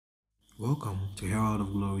Welcome to Herald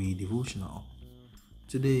of Glory Devotional.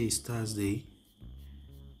 Today is Thursday,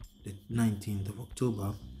 the 19th of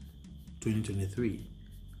October, 2023,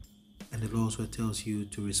 and the Lord's word tells you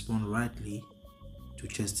to respond rightly to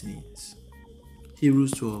chastenings.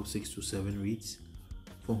 Hebrews 12:6-7 reads,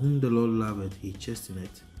 "For whom the Lord loveth, he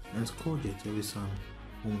chasteneth, and scourgeth every son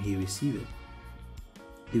whom he receiveth.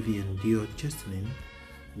 If ye endure chastening,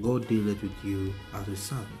 God dealeth with you as with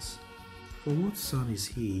sons. For what son is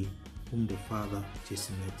he whom the Father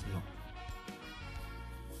chasteneth not?"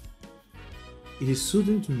 It is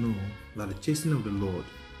soothing to know that the chastening of the Lord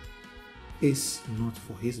is not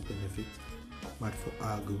for his benefit, but for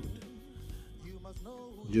our good.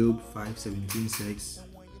 Job 5:17 says,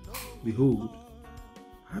 "Behold,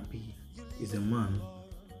 happy is the man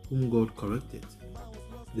whom God correcteth.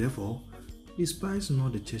 Therefore, despise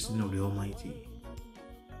not the chastening of the Almighty."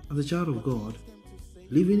 As a child of God,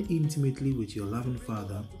 living intimately with your loving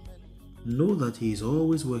Father, know that He is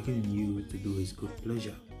always working in you to do His good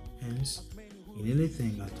pleasure. Hence, in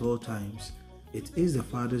anything at all times, it is the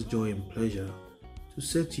Father's joy and pleasure to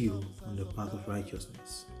set you on the path of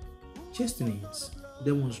righteousness. Chastenings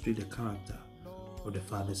demonstrate the character of the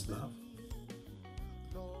Father's love.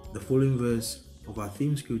 The following verse of our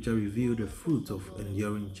theme scripture reveals the fruit of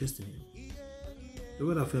enduring chastening. The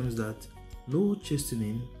word affirms that no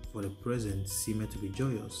chastening for the present seemeth to be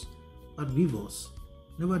joyous, but grievous.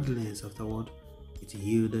 Nevertheless, afterward it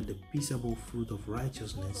yielded the peaceable fruit of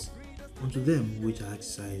righteousness unto them which are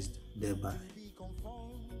exercised thereby.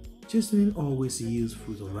 Chastening always yields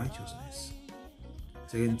fruit of righteousness.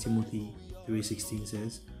 2 Timothy 3:16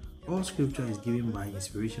 says, "All scripture is given by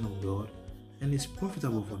inspiration of God, and is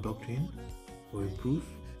profitable for doctrine, for reproof,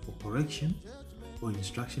 for correction, for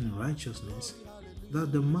instruction in righteousness,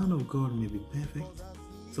 that the man of God may be perfect,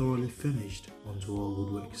 thoroughly furnished unto all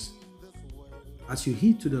good works." As you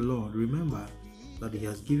heed to the Lord, remember that He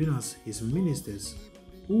has given us His ministers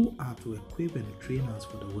who are to equip and train us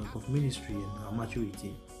for the work of ministry and our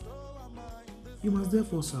maturity. You must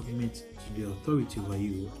therefore submit to the authority over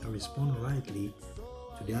you and respond rightly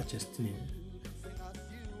to their chastening.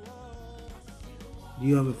 Do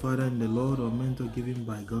you have a father in the Lord or mentor given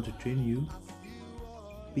by God to train you?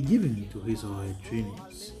 Be given to his or her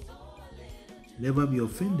trainings. Never be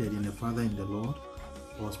offended in a father in the Lord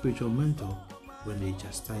or spiritual mentor when they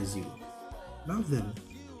chastise you. Love them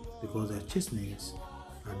because their chastenings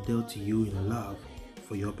are dealt to you in love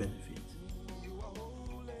for your benefit.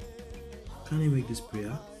 Can you make this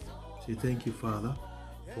prayer? Say, "Thank you, Father,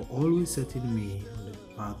 for always setting me on the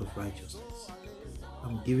path of righteousness.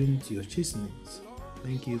 I'm given to your chastenings.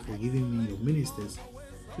 Thank you for giving me your ministers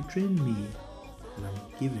to train me, and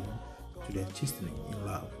I'm given to their chastening in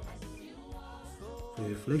love." For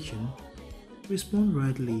reflection, respond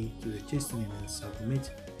rightly to the chastening and submit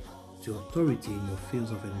to authority in your fields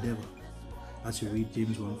of endeavor as you read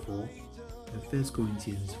James 1:4 and 1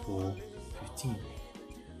 Corinthians 4:15.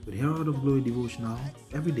 With Herald of Glory Devotional,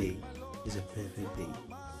 every day is a perfect day.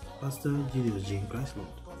 Pastor Julius J. Christ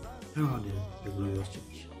Lord, heralding the glorious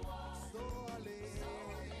church.